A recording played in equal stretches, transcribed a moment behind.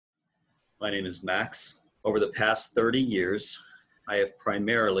My name is Max. Over the past 30 years, I have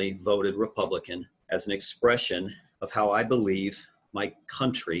primarily voted Republican as an expression of how I believe my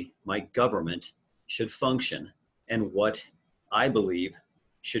country, my government, should function and what I believe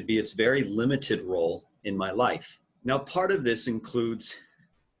should be its very limited role in my life. Now, part of this includes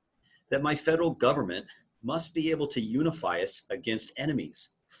that my federal government must be able to unify us against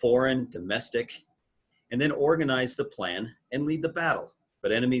enemies, foreign, domestic, and then organize the plan and lead the battle.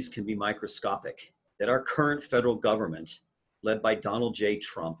 But enemies can be microscopic. That our current federal government, led by Donald J.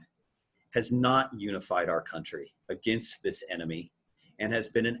 Trump, has not unified our country against this enemy and has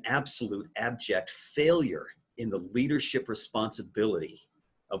been an absolute abject failure in the leadership responsibility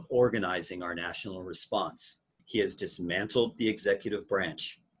of organizing our national response. He has dismantled the executive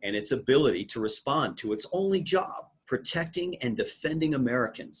branch and its ability to respond to its only job, protecting and defending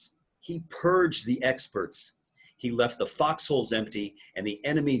Americans. He purged the experts. He left the foxholes empty and the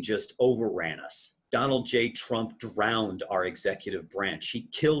enemy just overran us. Donald J. Trump drowned our executive branch. He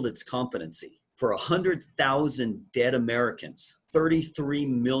killed its competency. For 100,000 dead Americans, 33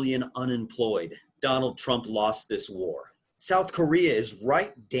 million unemployed, Donald Trump lost this war. South Korea is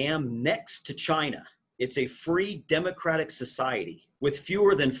right damn next to China. It's a free democratic society with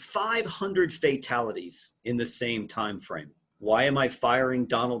fewer than 500 fatalities in the same time frame. Why am I firing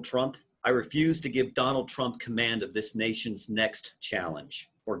Donald Trump? I refuse to give Donald Trump command of this nation's next challenge,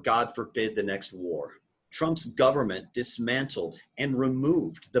 or God forbid, the next war. Trump's government dismantled and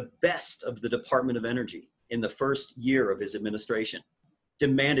removed the best of the Department of Energy in the first year of his administration,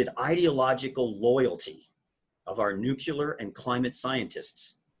 demanded ideological loyalty of our nuclear and climate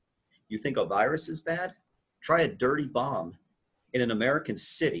scientists. You think a virus is bad? Try a dirty bomb in an American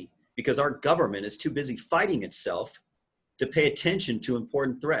city because our government is too busy fighting itself to pay attention to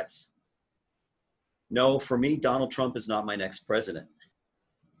important threats. No, for me, Donald Trump is not my next president.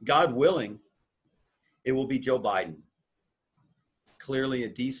 God willing, it will be Joe Biden. Clearly a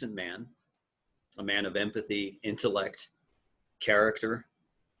decent man, a man of empathy, intellect, character.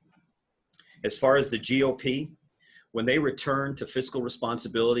 As far as the GOP, when they return to fiscal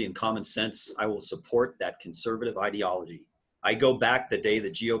responsibility and common sense, I will support that conservative ideology. I go back the day the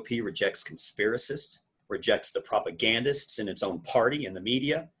GOP rejects conspiracists, rejects the propagandists in its own party and the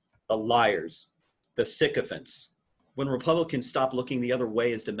media, the liars, the sycophants. When Republicans stop looking the other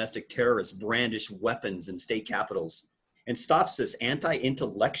way as domestic terrorists brandish weapons in state capitals and stops this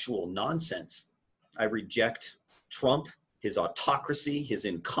anti-intellectual nonsense, I reject Trump, his autocracy, his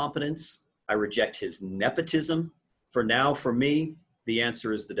incompetence. I reject his nepotism. For now, for me, the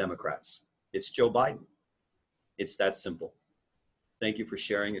answer is the Democrats. It's Joe Biden. It's that simple. Thank you for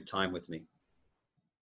sharing your time with me.